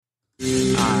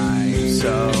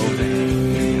so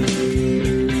vain.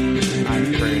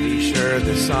 I'm pretty sure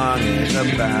the song is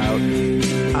about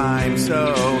I'm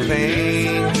so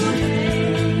vain.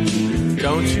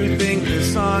 Don't you think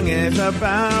this song is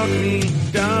about me?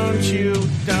 Don't you?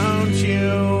 Don't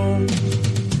you?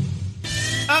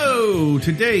 Oh,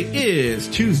 today is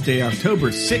Tuesday, October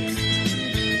 6th,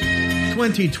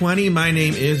 2020. My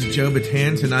name is Joe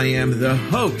Betance, and I am the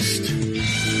host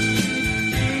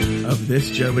of this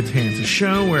Joe Betance, a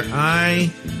show where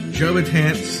I, Joe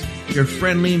Betance, your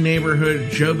friendly neighborhood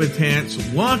Joe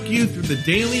Betance, walk you through the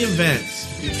daily events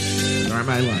that are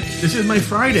my life. This is my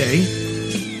Friday.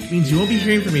 It means you won't be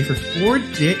hearing from me for 4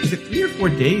 days. Is it 3 or 4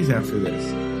 days after this?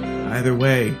 Either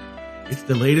way, it's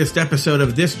the latest episode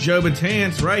of this Joe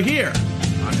Betance right here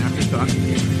on Afterthought.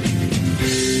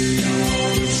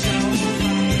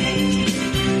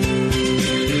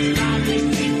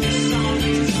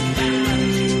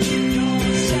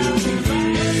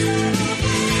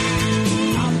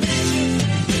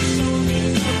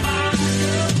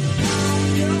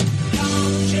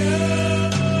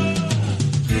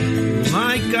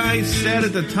 I said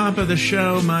at the top of the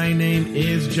show, my name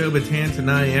is Joe Betance,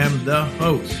 and I am the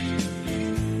host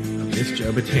of this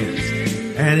Joe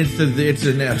Betance. And it's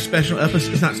a special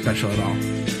episode. It's not special at all.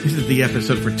 This is the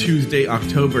episode for Tuesday,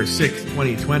 October 6th,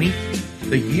 2020,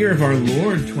 the year of our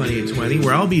Lord 2020,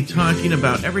 where I'll be talking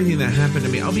about everything that happened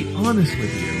to me. I'll be honest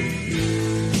with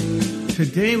you.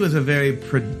 Today was a very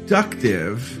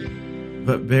productive,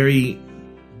 but very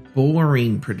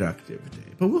boring productive day.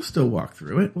 But we'll still walk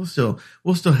through it. We'll still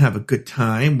have a good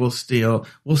time. We'll still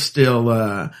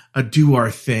do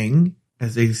our thing,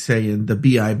 as they say in the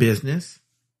BI business.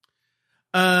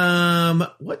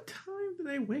 What time did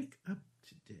I wake up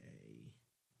today?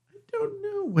 I don't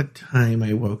know what time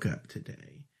I woke up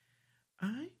today.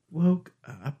 I woke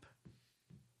up,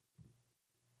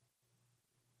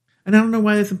 and I don't know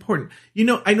why that's important. I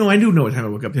do know what time I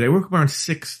woke up today. I woke up around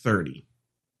 6:30.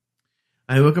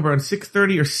 I woke up around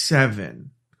 6:30 or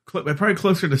 7, probably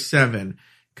closer to 7,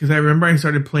 because I remember I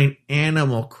started playing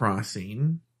Animal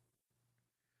Crossing,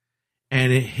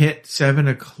 and it hit 7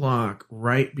 o'clock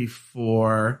right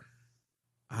before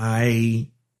right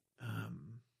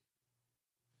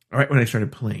when I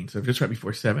started playing. So just right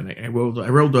before 7, I rolled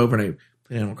over and I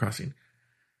played Animal Crossing,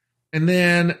 and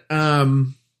then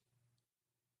I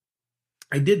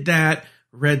did that,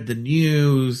 read the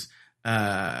news.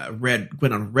 Went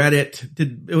on Reddit.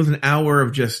 It was an hour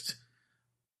of just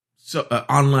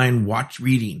online watch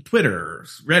reading, Twitter,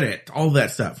 Reddit, all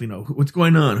that stuff. What's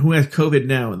going on? Who has COVID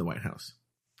now in the White House?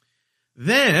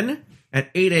 Then at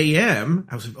 8 a.m.,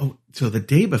 so the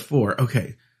day before.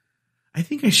 Okay, I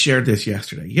think I shared this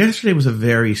yesterday. Yesterday was a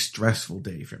very stressful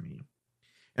day for me,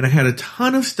 and I had a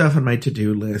ton of stuff on my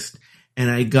to-do list,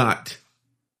 and I got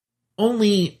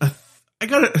only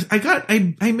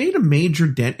I made a major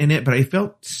dent in it, but I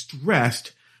felt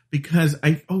stressed because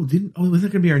was that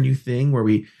going to be our new thing where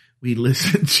we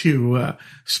listen to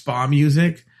spa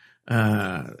music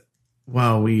while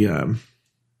we do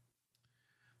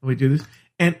this?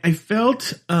 And I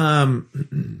felt I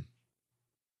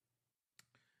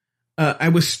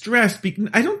was stressed.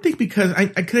 I don't think because I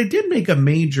did make a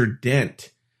major dent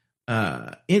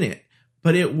in it,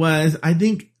 but it was, I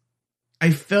think, I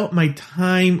felt my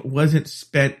time wasn't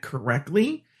spent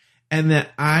correctly, and that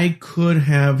I probably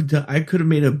could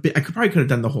have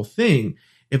done the whole thing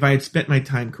if I had spent my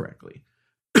time correctly.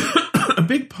 A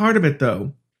big part of it,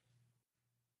 though,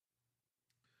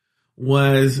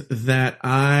 was that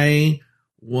I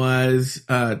was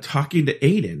talking to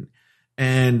Aiden,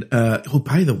 and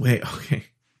by the way, okay,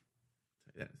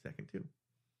 that in a second too.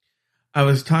 I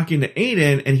was talking to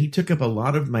Aiden, and he took up a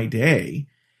lot of my day.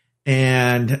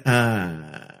 And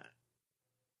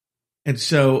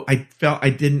so I felt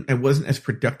I wasn't as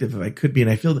productive as I could be. And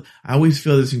I always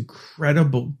feel this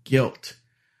incredible guilt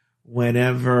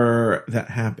whenever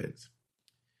that happens.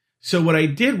 So what I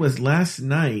did was last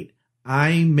night,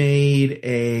 I made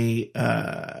a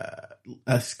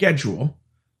schedule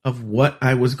of what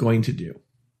I was going to do.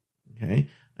 Okay.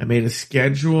 I made a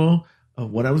schedule of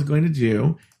what I was going to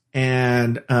do.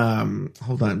 And,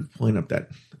 hold on, pulling up that.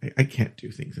 I can't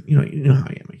do things. You know how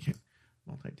I am. I can't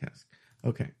multitask.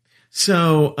 Okay.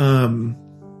 So,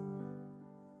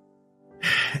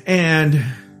 and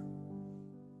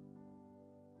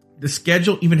the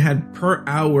schedule even had per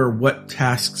hour what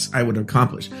tasks I would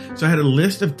accomplish. So I had a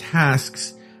list of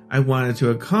tasks I wanted to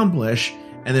accomplish,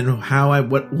 and then what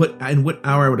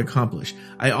hour I would accomplish.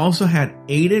 I also had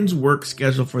Aiden's work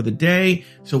schedule for the day.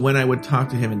 So when I would talk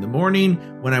to him in the morning,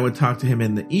 when I would talk to him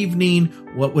in the evening,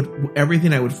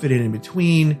 everything I would fit in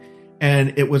between.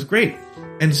 And it was great.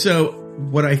 And so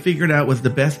what I figured out was the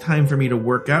best time for me to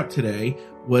work out today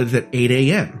was at 8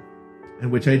 a.m.,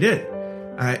 and which I did.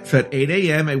 So at 8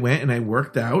 a.m. I went and I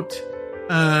worked out.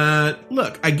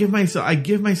 Look, I give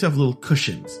myself little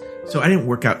cushions. So I didn't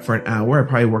work out for an hour. I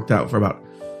probably worked out for about,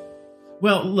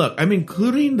 well, look, I'm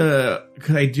including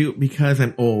because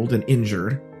I'm old and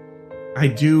injured. I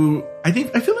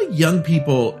feel like young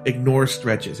people ignore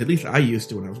stretches. At least I used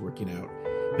to when I was working out,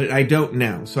 but I don't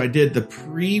now. So I did the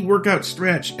pre-workout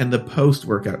stretch and the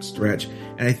post-workout stretch.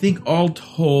 And I think all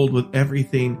told with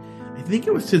everything, I think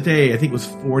it was today, I think it was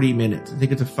 40 minutes. I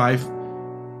think it's it's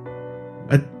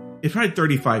probably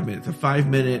 35 minutes, a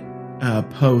 5-minute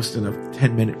post and a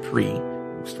 10-minute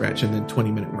pre-stretch, and then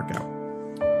 20-minute workout.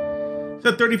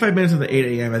 So 35 minutes of the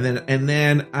 8 a.m. and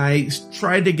then I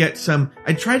tried to get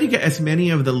as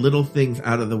many of the little things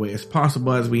out of the way as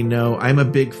possible. As we know, I'm a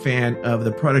big fan of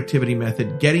the productivity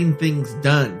method, getting things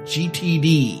done,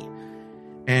 GTD.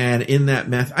 And in that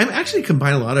method, I'm actually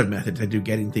combine a lot of methods. I do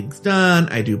getting things done.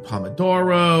 I do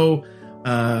Pomodoro,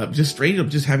 just straight up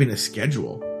just having a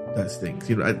schedule does things.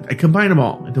 I combine them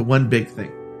all into one big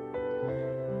thing.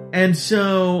 And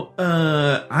so,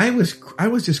 I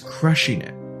was just crushing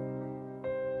it.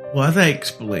 Well, as I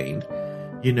explained,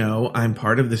 I'm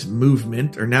part of this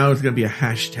movement, or now it's going to be a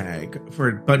hashtag for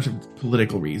a bunch of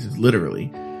political reasons,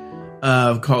 literally,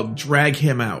 called Drag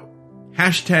Him Out.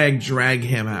 Hashtag Drag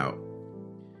Him Out.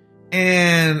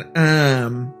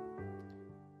 And,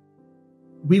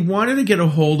 we wanted to get a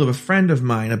hold of a friend of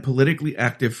mine, a politically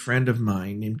active friend of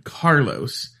mine named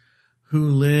Carlos, who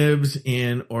lives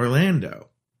in Orlando.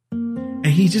 And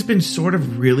he's just been sort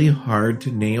of really hard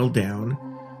to nail down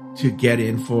to get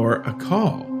in for a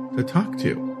call to talk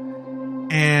to.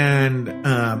 And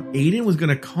Aiden was going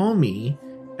to call me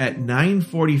at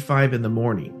 9:45 in the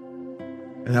morning.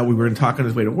 And that we were going to talk on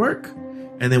his way to work.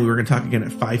 And then we were going to talk again at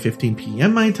 5:15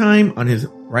 p.m. my time on his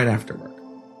right after work.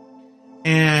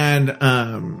 And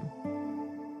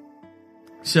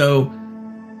so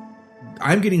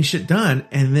I'm getting shit done.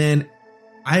 And then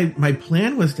my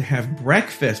plan was to have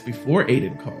breakfast before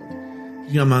Aiden called.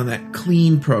 I'm on that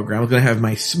clean program. I was going to have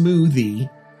my smoothie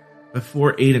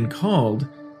before Aiden called.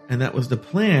 And that was the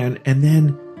plan. And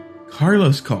then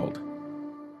Carlos called.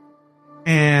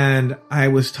 And I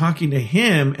was talking to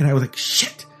him and I was like,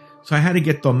 shit. So I had to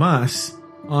get Tomas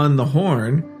on the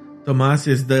horn. Tomas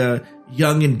is the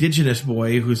young indigenous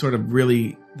boy who's sort of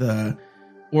really the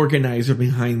organizer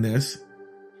behind this.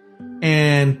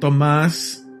 And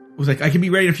Tomas was like, I can be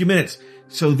ready in a few minutes.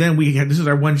 So then this is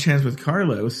our one chance with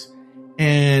Carlos.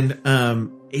 And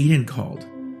Aiden called.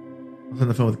 I was on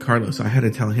the phone with Carlos. So I had to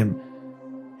tell him,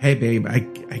 hey, babe, I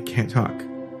can't talk.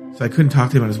 So I couldn't talk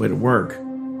to him on his way to work.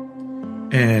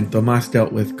 And Tomas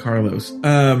dealt with Carlos.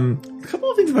 A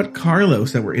couple of things about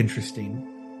Carlos that were interesting.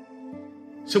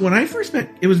 So when I first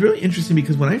it was really interesting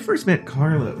because when I first met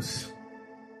Carlos,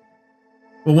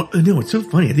 it's so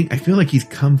funny. I feel like he's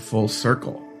come full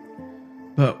circle.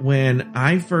 But when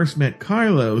I first met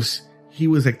Carlos, he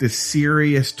was like this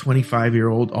serious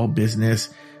 25-year-old, all business,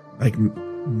 like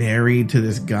married to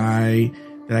this guy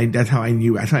that's how I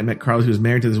knew. That's how I met Carlos. He was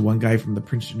married to this one guy from the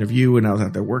Princeton Review, and I was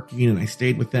out there working and I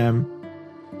stayed with them.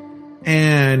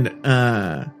 And,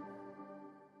 but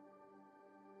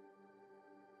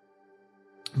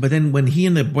then when he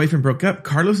and the boyfriend broke up,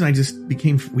 Carlos and I just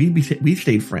we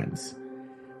stayed friends.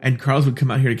 And Carlos would come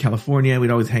out here to California.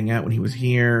 We'd always hang out when he was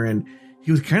here. And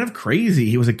he was kind of crazy.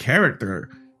 He was a character.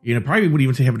 Probably would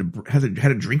even say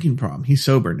had a drinking problem. He's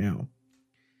sober now.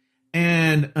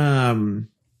 And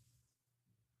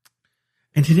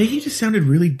today he just sounded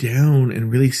really down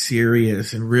and really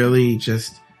serious and really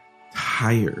just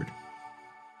tired.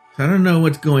 So I don't know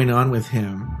what's going on with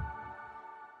him.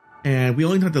 And we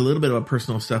only talked a little bit about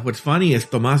personal stuff. What's funny is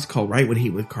Tomas called right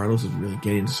when Carlos was really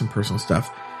getting into some personal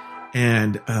stuff.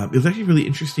 And it was actually really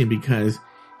interesting because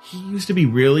he used to be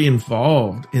really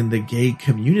involved in the gay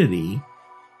community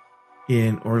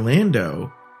in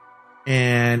Orlando.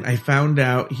 And I found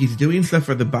out he's doing stuff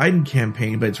for the Biden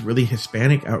campaign, but it's really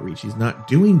Hispanic outreach. He's not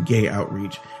doing gay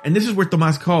outreach. And this is where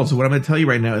Tomas called. So what I'm going to tell you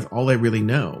right now is all I really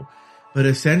know. But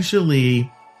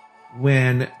essentially,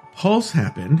 when Pulse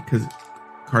happened, because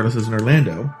Carlos is in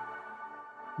Orlando,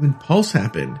 when Pulse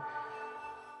happened,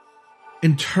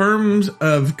 in terms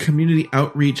of community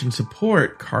outreach and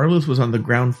support, Carlos was on the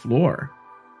ground floor.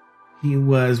 He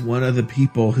was one of the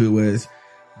people who was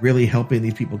really helping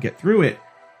these people get through it.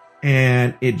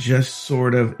 And it just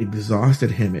sort of exhausted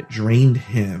him. It drained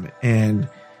him. And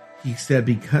he said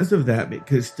because of that,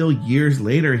 because still years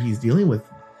later, he's dealing with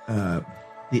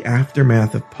the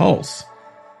aftermath of Pulse,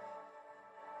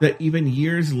 that even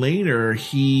years later,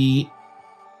 he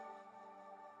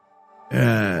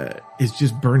is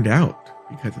just burned out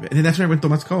because of it. And then that's when I went to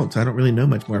Thomas called. So I don't really know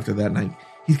much more after that. And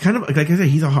he's kind of, like I said,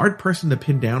 he's a hard person to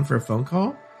pin down for a phone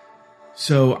call.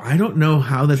 So I don't know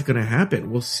how that's going to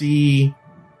happen. We'll see.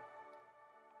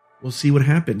 We'll see what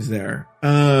happens there.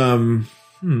 And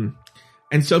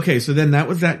so, okay. So then that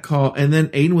was that call. And then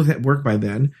Aiden was at work by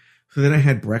then. So then I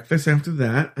had breakfast after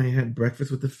that. I had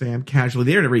breakfast with the fam casually.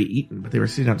 They had already eaten, but they were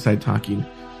sitting outside talking.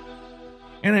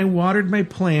 And I watered my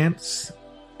plants.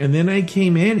 And then I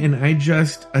came in and I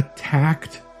just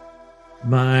attacked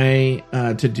my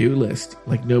to-do list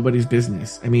like nobody's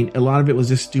business. I mean, a lot of it was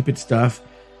just stupid stuff.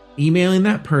 Emailing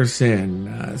that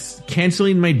person,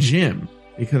 canceling my gym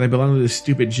because I belong to this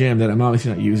stupid gym that I'm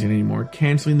obviously not using anymore.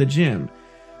 Canceling the gym,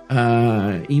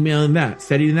 emailing that,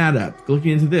 setting that up,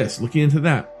 looking into this, looking into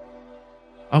that,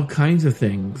 all kinds of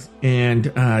things.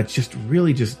 And just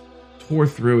really just tore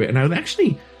through it. And I was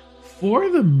actually, for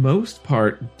the most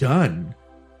part, done.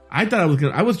 I thought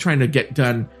I was trying to get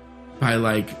done by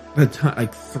like the time,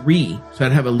 like 3, so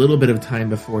I'd have a little bit of time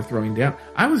before throwing down.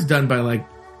 I was done by like,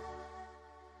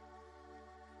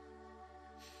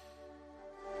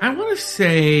 I want to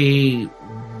say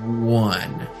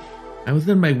 1. I was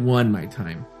done by 1 my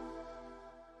time.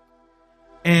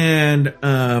 And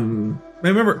I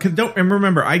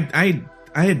remember I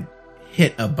had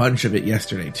hit a bunch of it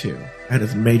yesterday too. I had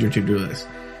this major to-do list.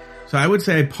 So I would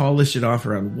say I polished it off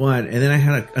around 1, and then I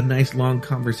had a nice long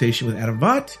conversation with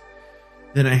Adavat.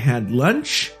 Then I had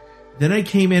lunch. Then I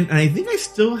came in, and I think I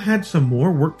still had some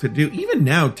more work to do. Even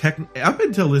now, up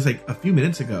until this, like a few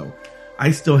minutes ago,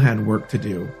 I still had work to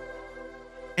do.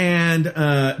 And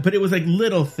but it was like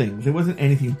little things. It wasn't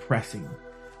anything pressing,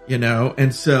 you know.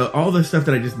 And so all the stuff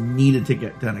that I just needed to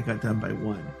get done, I got done by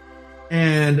 1.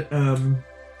 And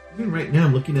even right now,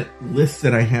 I'm looking at lists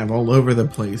that I have all over the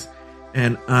place.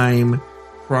 And I'm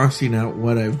crossing out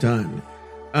what I've done.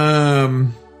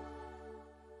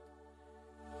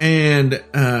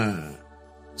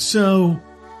 So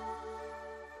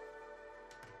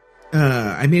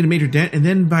I made a major dent. And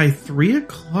then by 3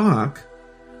 o'clock,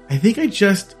 I think I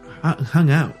just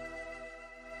hung out.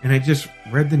 And I just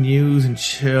read the news and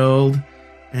chilled.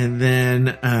 And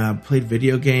then played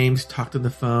video games, talked on the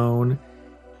phone.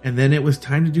 And then it was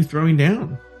time to do throwing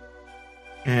down.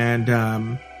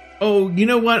 And oh, you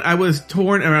know what? I was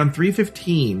torn around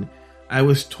 3:15. I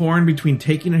was torn between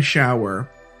taking a shower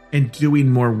and doing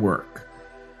more work.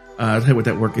 I'll tell you what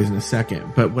that work is in a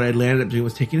second. But what I landed up doing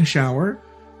was taking a shower,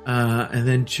 and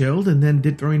then chilled, and then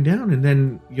did throwing down. And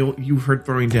then you've heard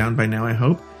throwing down by now, I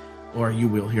hope, or you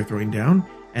will hear throwing down.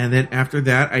 And then after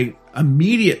that, I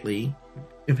immediately,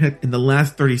 in the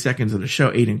last 30 seconds of the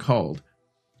show, Aiden called.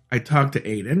 I talked to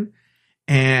Aiden,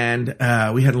 and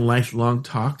we had a lifelong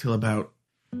talk till about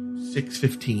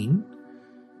 6:15.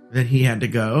 Then he had to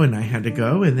go and I had to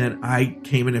go. And then I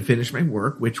came in and finished my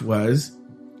work, which was,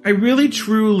 I really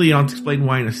truly, I'll explain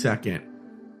why in a second,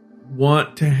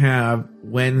 want to have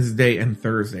Wednesday and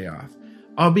Thursday off.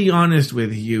 I'll be honest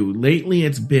with you. Lately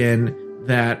it's been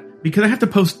that because I have to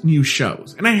post new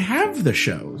shows, and I have the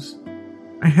shows,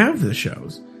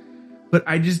 but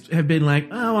I just have been like,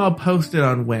 oh, I'll post it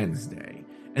on Wednesday.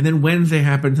 And then Wednesday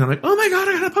happens, and I'm like, oh my God,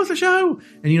 I gotta post a show.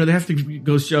 And, you know, they have to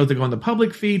go shows that go on the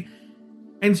public feed.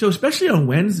 And so, especially on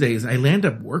Wednesdays, I land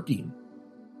up working.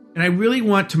 And I really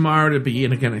want tomorrow to be,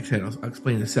 and again, I'll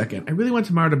explain in a second. I really want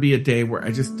tomorrow to be a day where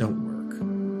I just don't work.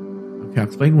 Okay, I'll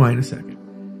explain why in a second.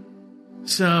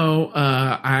 So,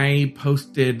 I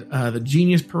posted the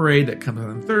Genius Parade that comes out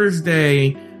on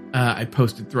Thursday. I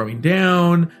posted Throwing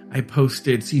Down. I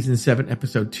posted Season 7,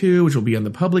 Episode 2, which will be on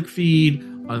the public feed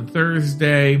on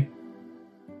Thursday.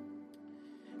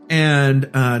 And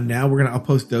now I'll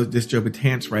post this Joe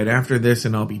Betance right after this,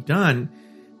 and I'll be done.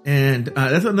 And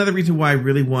that's another reason why I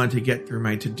really want to get through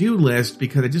my to-do list,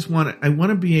 because I want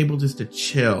to be able just to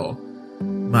chill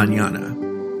mañana.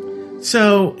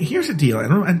 So here's the deal. I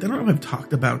don't know if I've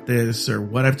talked about this or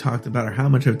what I've talked about or how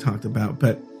much I've talked about,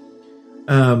 but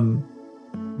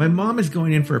my mom is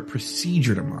going in for a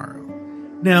procedure tomorrow.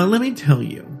 Now, let me tell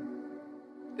you,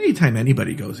 anytime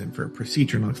anybody goes in for a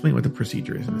procedure, and I'll explain what the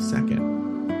procedure is in a second,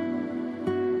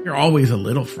 you're always a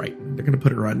little frightened. They're going to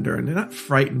put her under, and they're not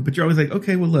frightened, but you're always like,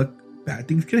 okay, well, look, bad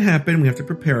things can happen. We have to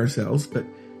prepare ourselves. But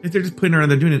if they're just putting her on,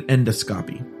 they're doing an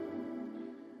endoscopy.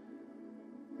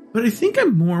 But I think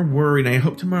I'm more worried. I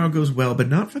hope tomorrow goes well, but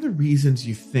not for the reasons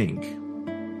you think.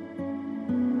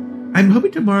 I'm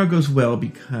hoping tomorrow goes well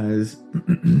because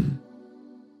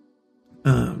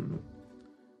I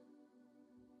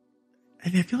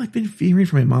feel like I've been fearing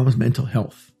for my mom's mental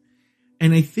health.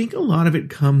 And I think a lot of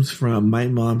it comes from my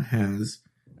mom has,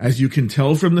 as you can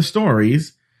tell from the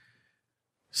stories,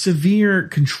 severe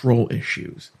control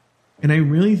issues. And I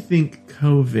really think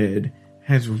COVID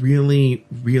has really,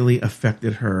 really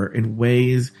affected her in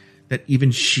ways that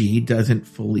even she doesn't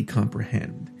fully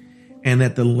comprehend. And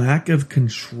that the lack of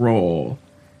control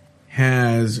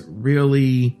has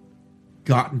really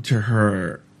gotten to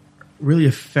her, really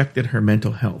affected her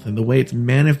mental health. And the way it's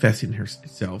manifesting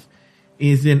itself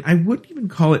is in, I wouldn't even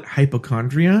call it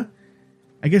hypochondria.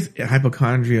 I guess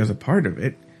hypochondria is a part of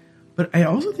it. But I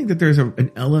also think that there's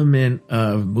an element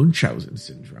of Munchausen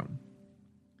syndrome.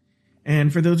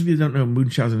 And for those of you who don't know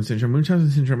Munchausen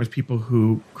syndrome is people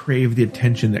who crave the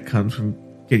attention that comes from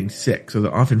getting sick. So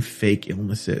they're often fake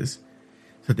illnesses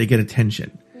so that they get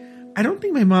attention. I don't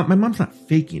think my mom's not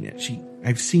faking it.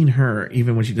 I've seen her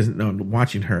even when she doesn't know I'm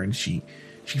watching her, and she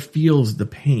feels the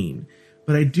pain.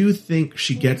 But I do think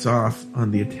she gets off on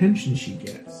the attention she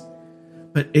gets.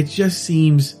 But it just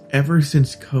seems ever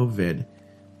since COVID,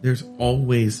 there's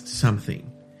always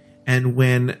something. And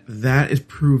when that is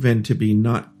proven to be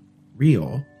not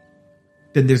real,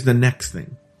 then there's the next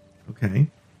thing. Okay.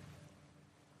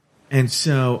 And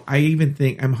so I even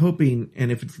think, I'm hoping,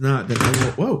 and if it's not, then I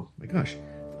will, whoa, my gosh,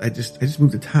 I just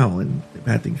moved a towel and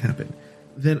bad things happen.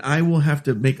 Then I will have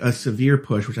to make a severe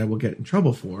push, which I will get in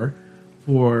trouble for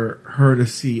her to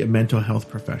see a mental health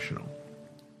professional.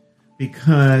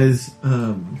 Because,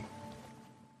 I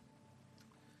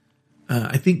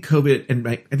think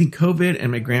COVID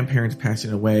and my grandparents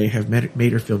passing away have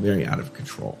made her feel very out of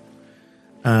control.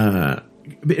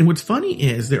 And what's funny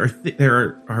is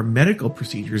there are medical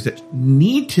procedures that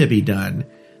need to be done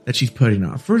that she's putting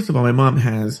off. First of all, my mom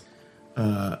has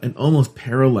an almost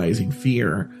paralyzing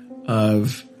fear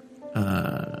of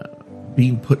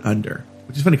being put under,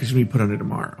 which is funny because she's going to be put under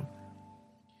tomorrow.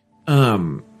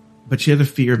 But she has a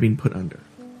fear of being put under.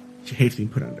 She hates being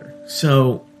put under.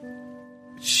 So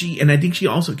and I think she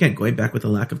also, again, going back with the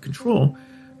lack of control,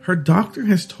 her doctor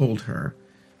has told her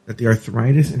that the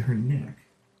arthritis in her neck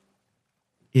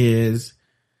is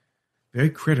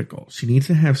very critical. She needs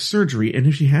to have surgery. And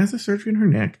if she has the surgery in her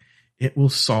neck, it will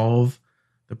solve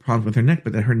the problem with her neck.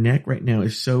 But that her neck right now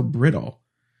is so brittle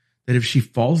that if she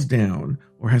falls down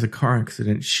or has a car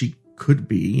accident, she could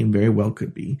be, and very well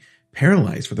could be,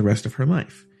 paralyzed for the rest of her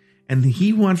life. And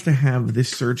he wants to have this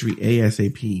surgery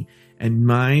ASAP. And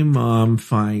my mom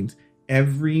finds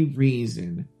every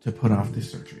reason to put off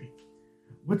this surgery.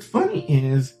 What's funny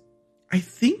is, I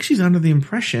think she's under the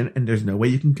impression, and there's no way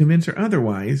you can convince her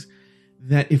otherwise,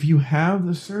 that if you have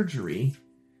the surgery,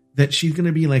 that she's going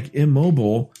to be like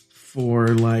immobile for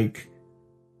like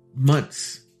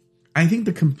months. I think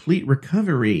the complete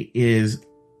recovery is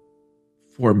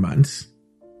 4 months,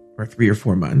 or 3 or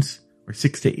 4 months, or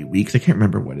 6 to 8 weeks. I can't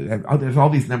remember what it is. There's all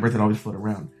these numbers that always float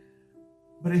around.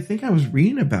 But I think I was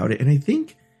reading about it, and I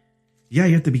think, yeah,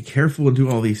 you have to be careful and do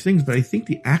all these things, but I think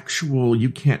the actual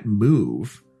you can't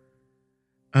move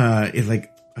is like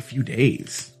a few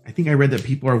days. I think I read that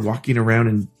people are walking around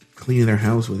and cleaning their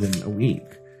house within a week.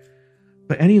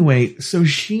 But anyway, so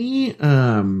she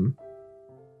I need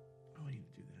to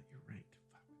do that. You're right.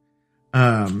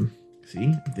 See,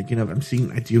 I'm thinking of, I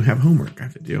do have homework I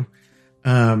have to do.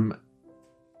 Resend.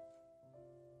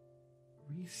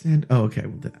 Oh, okay.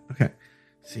 Okay.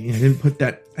 See, I didn't put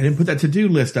that to-do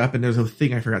list up, and there's a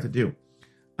thing I forgot to do.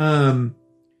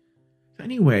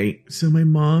 Anyway, so my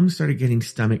mom started getting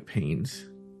stomach pains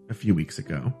a few weeks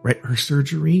ago, right? Her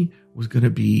surgery was going to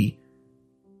be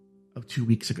 2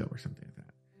 weeks ago or something like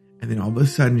that. And then all of a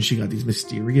sudden she got these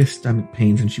mysterious stomach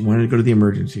pains, and she wanted to go to the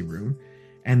emergency room,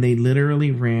 and they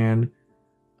literally ran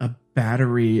a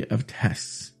battery of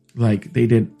tests. Like, they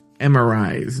did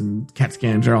MRIs and CAT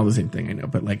scans are all the same thing, I know,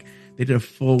 but like they did a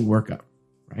full workup,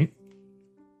 right?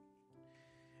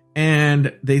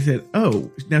 And they said,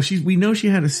 oh, now we know she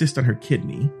had a cyst on her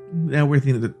kidney. Now we're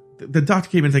thinking that the doctor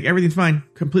came in and was like, everything's fine,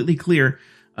 completely clear.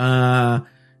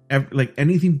 Like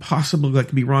anything possible that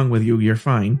can be wrong with you, you're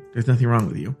fine. There's nothing wrong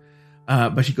with you.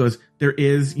 But she goes, there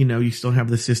is, you still have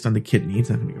the cyst on the kidney. It's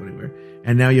not going to go anywhere.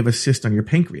 And now you have a cyst on your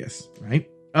pancreas, right?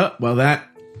 Oh, well, that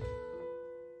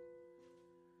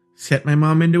set my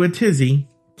mom into a tizzy.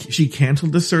 She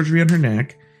canceled the surgery on her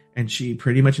neck, and she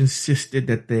pretty much insisted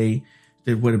that they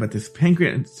did, what about this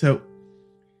pancreas? And so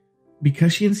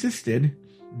because she insisted,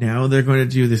 now they're going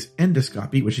to do this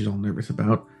endoscopy, which she's all nervous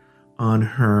about, on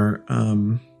her,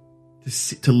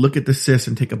 to look at the cyst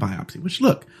and take a biopsy, which,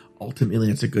 look,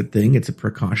 ultimately it's a good thing. It's a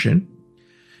precaution.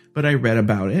 But I read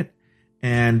about it,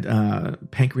 and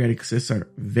pancreatic cysts are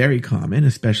very common,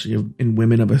 especially in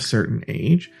women of a certain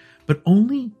age, but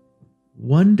only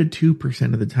 1 to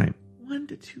 2% of the time. 1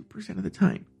 to 2% of the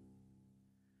time.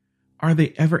 Are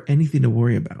they ever anything to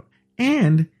worry about?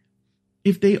 And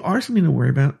if they are something to worry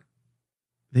about,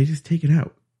 they just take it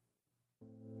out,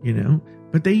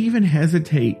 but they even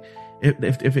hesitate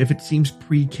if it seems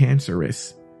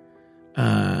precancerous.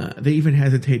 They even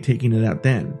hesitate taking it out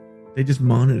then. They just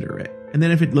monitor it. And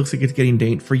then if it looks like it's getting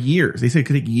dangerous for years, they say it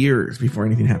could take years before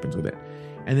anything happens with it.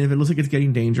 And then if it looks like it's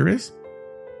getting dangerous,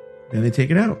 then they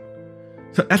take it out.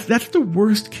 So that's the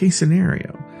worst case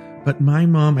scenario. But my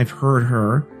mom, I've heard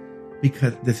her,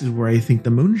 because this is where I think the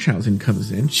Munchausen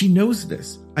comes in. She knows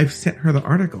this. I've sent her the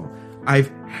article. I've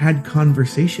had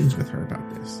conversations with her about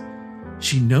this.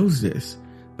 She knows this,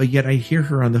 but yet I hear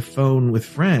her on the phone with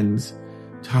friends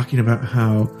talking about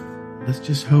how, let's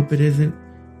just hope it isn't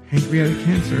pancreatic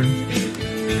cancer.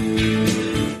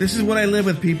 This is what I live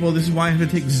with, people. This is why I have to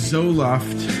take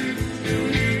Zoloft.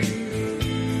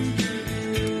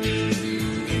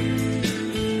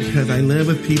 Because I live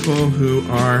with people who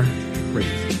are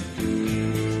crazy.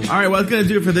 All right, well, that's going to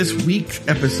do it for this week's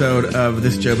episode of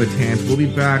This Joe Betance. We'll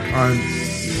be back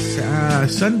on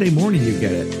Sunday morning, you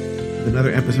get it, with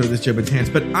another episode of This Joe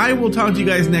Betance. But I will talk to you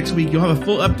guys next week. You'll have a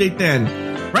full update then,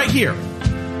 right here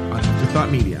on Ultra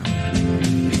Thought Media.